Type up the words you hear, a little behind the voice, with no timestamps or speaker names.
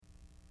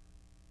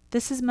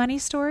This is Money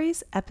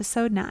Stories,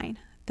 Episode 9,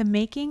 The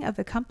Making of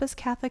the Compass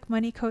Catholic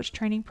Money Coach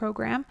Training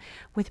Program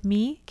with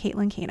me,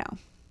 Caitlin Cano.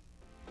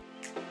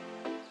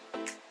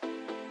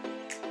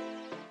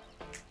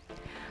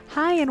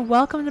 Hi, and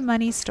welcome to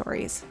Money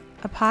Stories,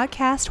 a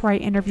podcast where I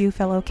interview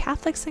fellow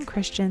Catholics and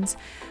Christians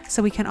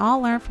so we can all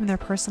learn from their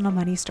personal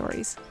money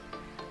stories.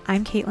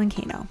 I'm Caitlin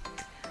Cano.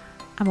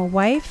 I'm a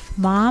wife,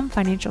 mom,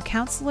 financial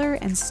counselor,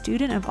 and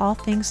student of all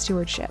things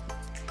stewardship.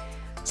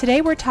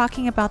 Today we're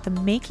talking about the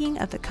making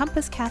of the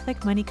Compass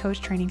Catholic Money Coach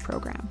Training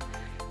Program.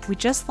 We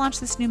just launched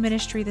this new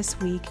ministry this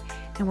week,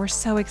 and we're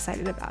so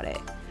excited about it.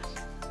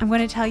 I'm going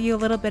to tell you a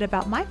little bit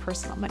about my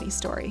personal money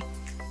story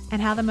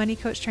and how the Money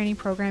Coach Training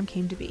Program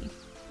came to be.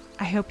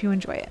 I hope you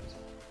enjoy it.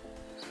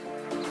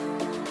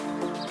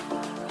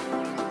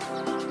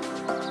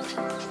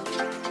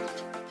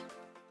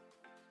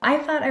 I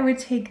thought I would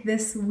take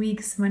this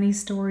week's Money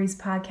Stories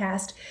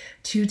podcast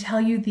to tell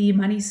you the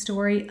money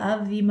story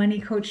of the Money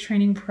Coach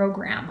Training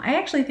Program. I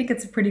actually think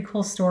it's a pretty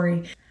cool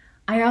story.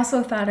 I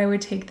also thought I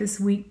would take this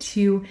week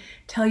to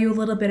tell you a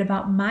little bit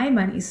about my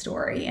money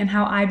story and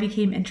how I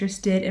became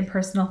interested in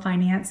personal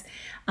finance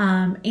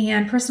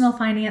and personal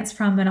finance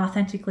from an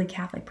authentically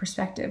Catholic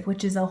perspective,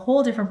 which is a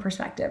whole different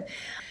perspective.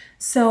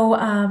 So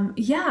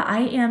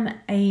I am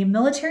a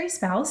military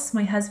spouse.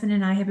 My husband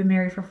and I have been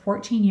married for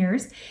 14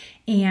 years,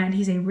 and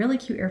he's a really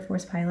cute Air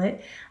Force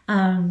pilot.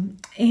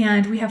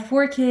 And we have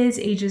 4 kids,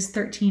 ages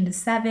 13 to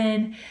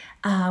 7.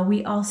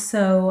 We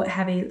also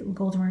have a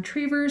golden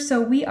retriever.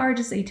 So we are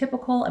just a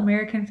typical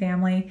American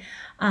family.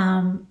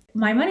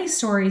 My money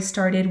story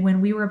started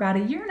when we were about a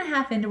year and a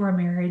half into our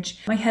marriage.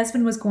 My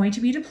husband was going to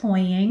be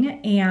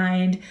deploying,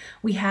 and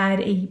we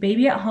had a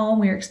baby at home.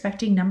 We were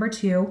expecting number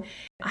 2.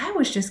 I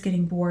was just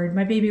getting bored.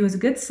 My baby was a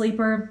good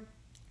sleeper.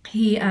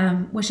 He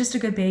was just a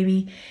good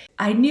baby.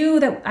 I knew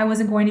that I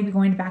wasn't going to be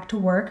going back to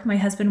work. My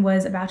husband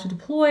was about to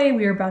deploy.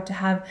 We were about to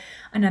have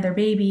another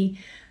baby.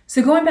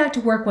 So going back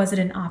to work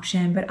wasn't an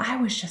option, but I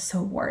was just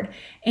so bored.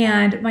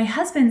 And my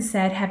husband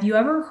said, "Have you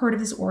ever heard of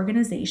this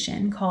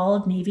organization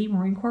called Navy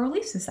Marine Corps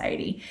Relief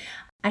Society?"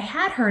 I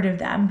had heard of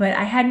them, but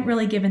I hadn't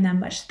really given them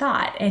much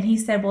thought. And he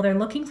said, "Well, they're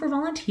looking for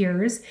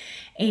volunteers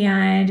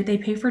and they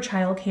pay for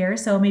childcare.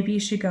 So maybe you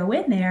should go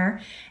in there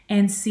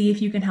and see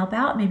if you can help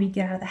out, maybe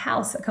get out of the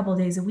house a couple of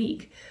days a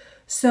week."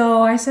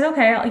 So I said,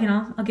 okay,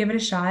 I'll give it a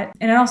shot.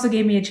 And it also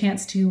gave me a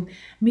chance to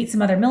meet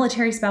some other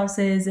military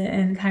spouses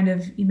and kind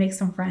of make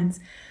some friends.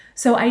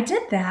 So I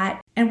did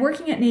that, and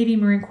working at Navy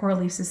Marine Corps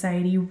Relief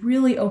Society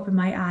really opened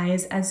my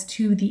eyes as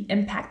to the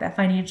impact that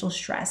financial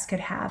stress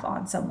could have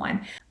on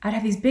someone. I'd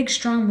have these big,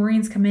 strong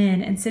Marines come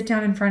in and sit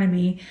down in front of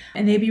me,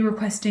 and they'd be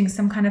requesting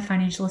some kind of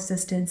financial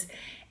assistance.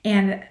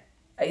 And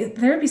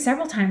there would be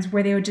several times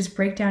where they would just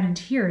break down in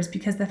tears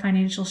because the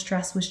financial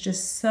stress was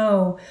just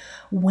so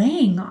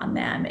weighing on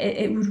them.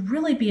 It would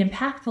really be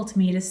impactful to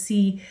me to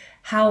see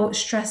how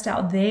stressed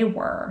out they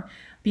were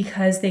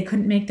because they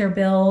couldn't make their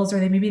bills, or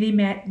they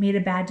made a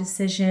bad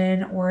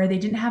decision, or they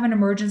didn't have an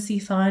emergency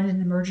fund and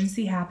an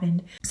emergency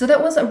happened. So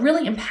that was a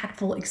really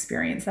impactful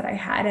experience that I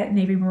had at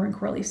Navy Marine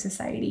Corps Relief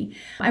Society.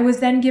 I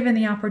was then given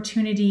the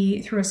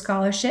opportunity through a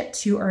scholarship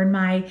to earn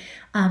my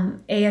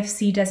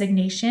AFC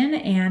designation,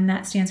 and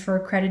that stands for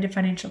Accredited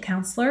Financial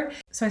Counselor.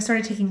 So I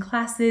started taking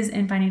classes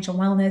in financial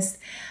wellness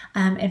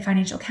and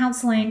financial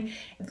counseling,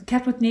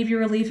 kept with Navy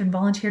Relief and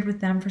volunteered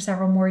with them for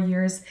several more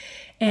years.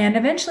 And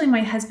eventually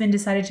my husband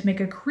decided to make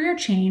a career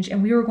change,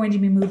 and we were going to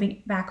be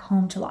moving back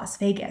home to Las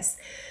Vegas.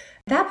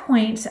 At that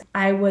point,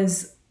 I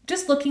was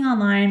just looking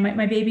online.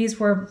 My babies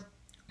were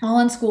all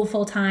in school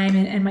full time,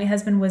 and my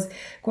husband was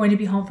going to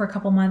be home for a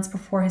couple months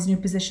before his new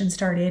position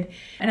started.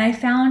 And I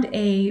found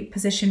a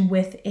position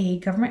with a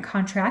government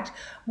contract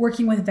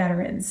working with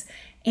veterans.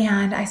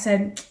 And I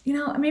said,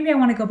 maybe I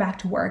want to go back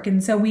to work.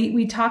 And so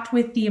we talked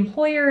with the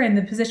employer, and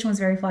the position was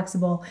very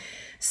flexible.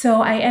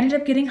 So I ended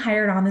up getting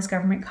hired on this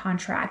government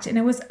contract, and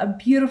it was a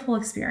beautiful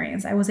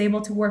experience. I was able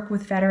to work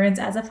with veterans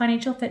as a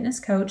financial fitness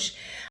coach.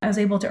 I was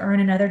able to earn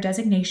another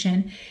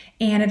designation,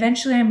 and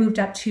eventually I moved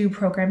up to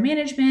program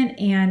management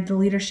and the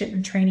leadership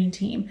and training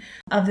team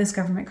of this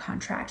government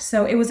contract.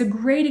 So it was a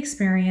great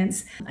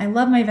experience. I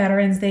love my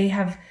veterans. They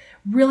have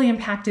really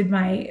impacted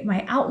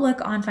my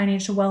outlook on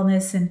financial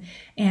wellness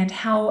and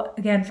how,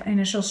 again,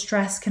 financial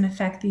stress can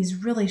affect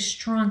these really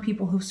strong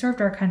people who've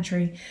served our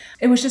country.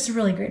 It was just a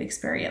really great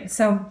experience.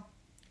 So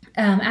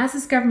as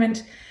this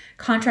government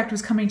contract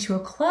was coming to a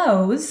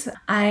close,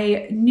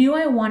 I knew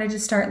I wanted to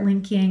start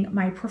linking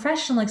my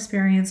professional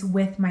experience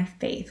with my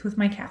faith, with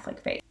my Catholic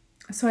faith.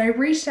 So I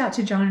reached out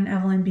to John and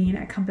Evelyn Bean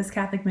at Compass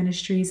Catholic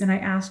Ministries, and I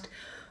asked,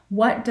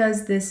 what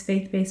does this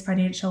faith-based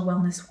financial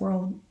wellness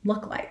world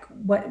look like?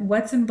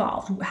 What's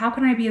involved? How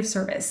can I be of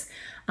service?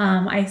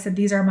 I said,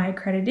 these are my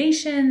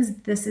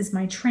accreditations, this is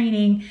my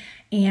training,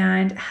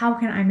 and how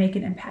can I make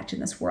an impact in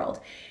this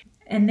world?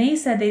 And they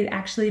said they'd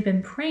actually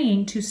been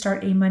praying to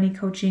start a money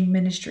coaching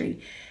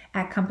ministry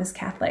at Compass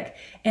Catholic.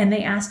 And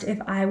they asked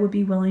if I would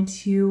be willing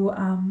to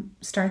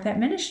start that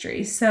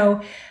ministry.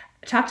 So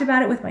talked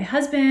about it with my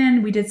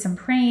husband. We did some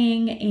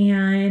praying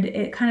and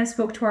it kind of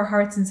spoke to our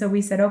hearts. And so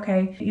we said,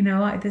 okay,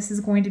 this is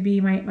going to be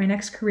my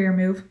next career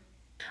move.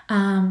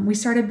 We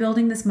started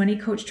building this money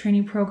coach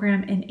training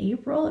program in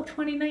April of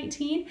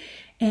 2019,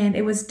 and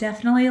it was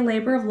definitely a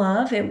labor of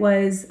love. It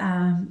was,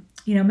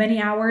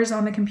 many hours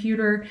on the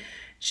computer,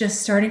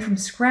 just starting from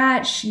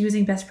scratch,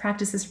 using best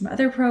practices from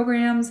other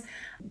programs,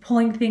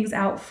 pulling things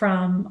out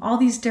from all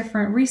these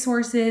different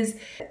resources,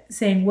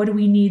 saying, what do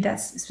we need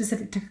that's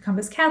specific to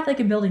Compass Catholic,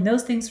 and building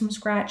those things from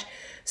scratch.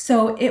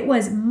 So it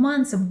was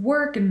months of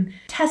work and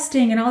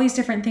testing and all these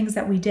different things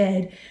that we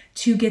did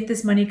to get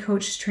this money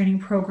coach training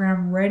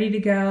program ready to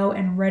go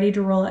and ready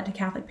to roll out to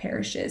Catholic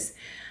parishes.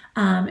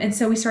 And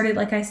so we started,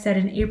 like I said,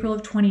 in April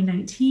of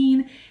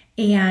 2019,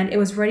 and it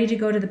was ready to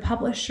go to the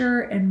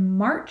publisher in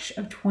March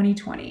of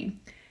 2020.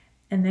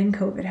 And then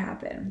COVID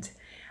happened.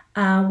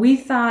 We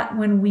thought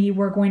when we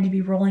were going to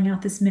be rolling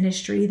out this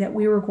ministry that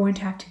we were going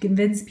to have to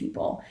convince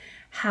people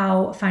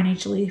how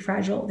financially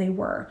fragile they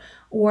were,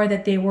 or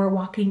that they were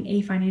walking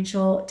a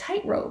financial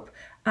tightrope,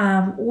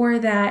 or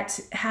that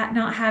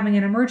not having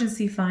an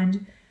emergency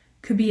fund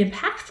could be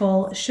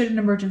impactful should an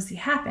emergency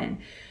happen.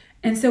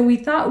 And so we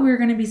thought we were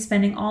going to be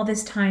spending all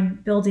this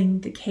time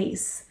building the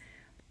case.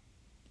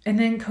 And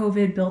then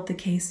COVID built the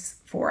case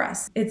for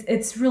us.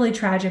 It's really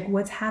tragic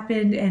what's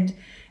happened and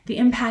the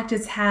impact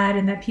it's had,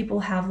 and that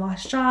people have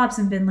lost jobs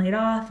and been laid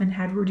off and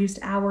had reduced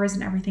hours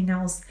and everything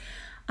else.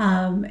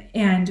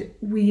 And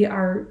we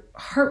are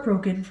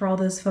heartbroken for all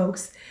those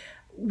folks.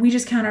 We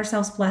just count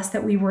ourselves blessed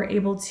that we were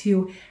able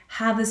to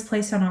have this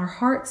placed on our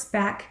hearts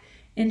back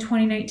in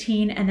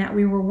 2019, and that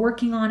we were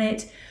working on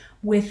it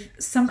with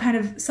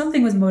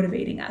something was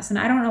motivating us. And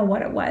I don't know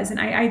what it was.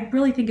 And I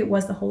really think it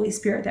was the Holy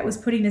Spirit that was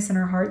putting this in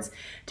our hearts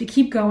to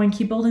keep going,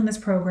 keep building this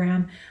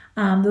program.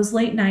 Those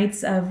late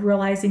nights of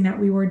realizing that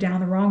we were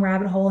down the wrong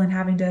rabbit hole and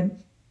having to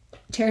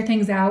tear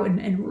things out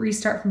and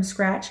restart from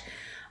scratch.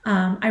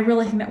 I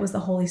really think that was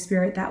the Holy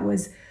Spirit that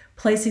was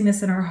placing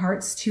this in our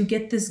hearts to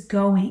get this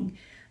going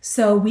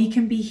so we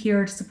can be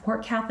here to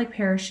support Catholic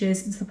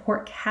parishes and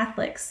support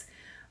Catholics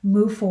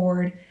move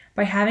forward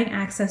by having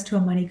access to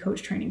a money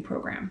coach training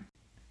program.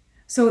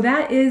 So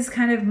that is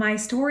kind of my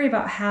story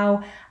about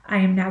how I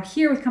am now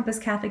here with Compass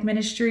Catholic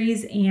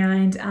Ministries.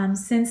 And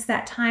since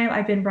that time,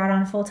 I've been brought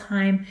on full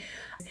time.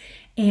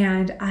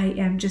 And I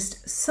am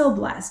just so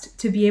blessed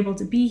to be able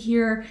to be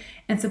here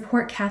and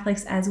support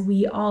Catholics as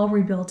we all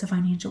rebuild to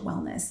financial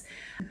wellness.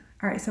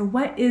 All right, so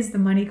what is the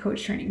Money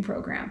Coach Training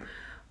Program?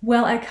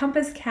 Well, at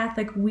Compass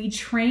Catholic, we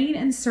train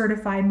and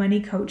certify money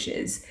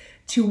coaches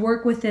to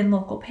work within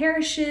local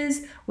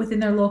parishes, within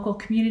their local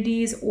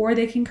communities, or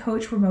they can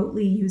coach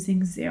remotely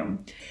using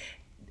Zoom.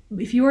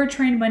 If you are a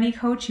trained money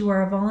coach, you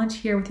are a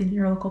volunteer within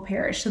your local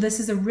parish. So this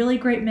is a really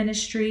great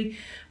ministry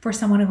for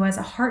someone who has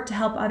a heart to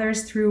help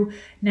others through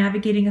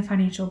navigating a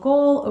financial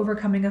goal,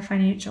 overcoming a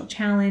financial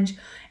challenge.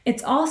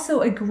 It's also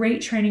a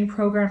great training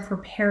program for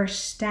parish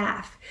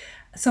staff.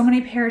 So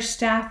many parish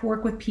staff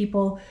work with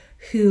people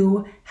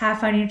who have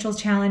financial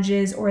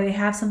challenges, or they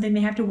have something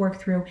they have to work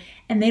through,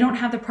 and they don't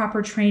have the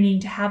proper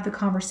training to have the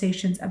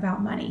conversations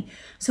about money.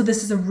 So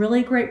this is a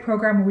really great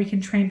program where we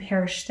can train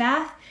parish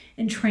staff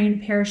and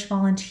train parish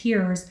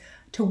volunteers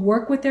to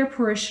work with their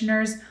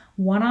parishioners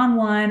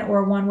one-on-one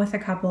or one with a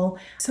couple.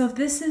 So if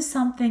this is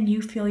something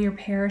you feel your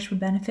parish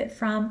would benefit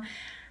from,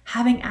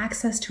 having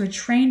access to a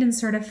trained and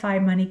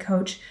certified money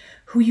coach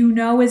who you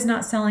know is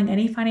not selling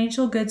any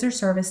financial goods or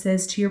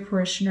services to your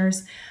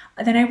parishioners,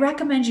 then I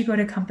recommend you go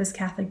to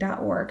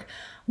compasscatholic.org.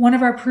 One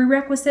of our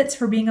prerequisites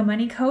for being a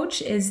money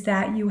coach is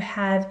that you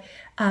have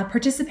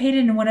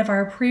participated in one of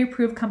our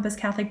pre-approved Compass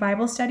Catholic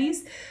Bible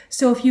studies.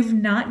 So if you've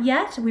not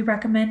yet, we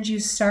recommend you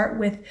start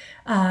with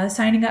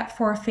signing up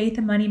for a Faith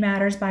and Money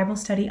Matters Bible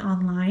study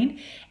online.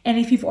 And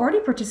if you've already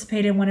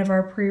participated in one of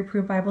our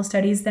pre-approved Bible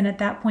studies, then at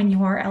that point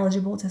you are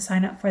eligible to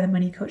sign up for the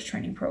Money Coach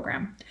Training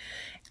Program.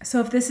 So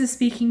if this is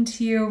speaking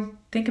to you,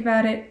 think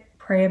about it,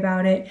 pray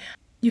about it.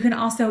 You can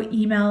also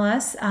email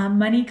us,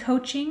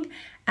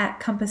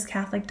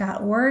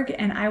 moneycoaching@compasscatholic.org,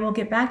 and I will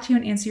get back to you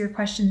and answer your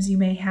questions you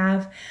may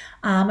have.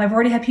 I've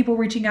already had people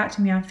reaching out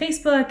to me on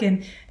Facebook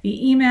and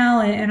via email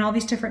and all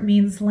these different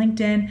means,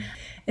 LinkedIn.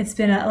 It's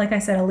been, like I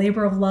said, a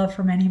labor of love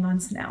for many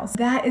months now. So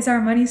that is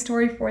our money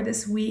story for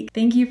this week.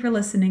 Thank you for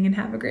listening and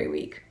have a great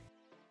week.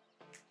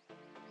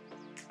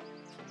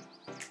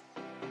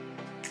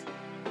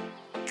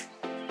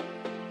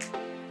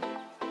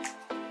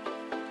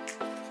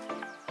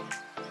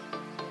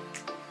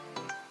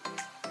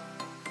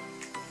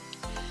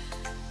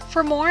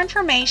 For more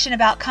information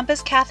about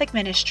Compass Catholic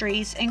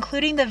Ministries,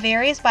 including the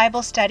various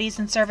Bible studies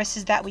and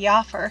services that we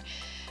offer,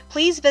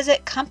 please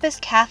visit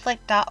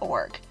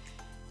compasscatholic.org.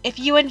 If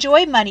you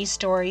enjoy money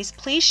stories,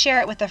 please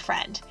share it with a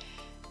friend.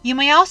 You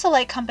may also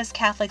like Compass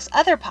Catholic's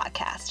other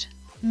podcast,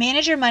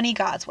 Manage Your Money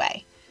God's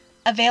Way,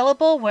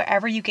 available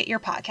wherever you get your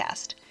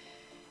podcast.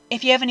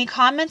 If you have any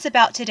comments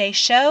about today's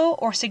show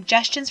or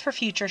suggestions for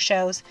future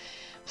shows,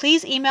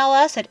 please email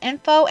us at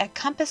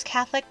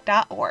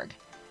info@compasscatholic.org.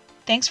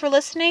 Thanks for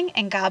listening,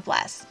 and God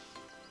bless.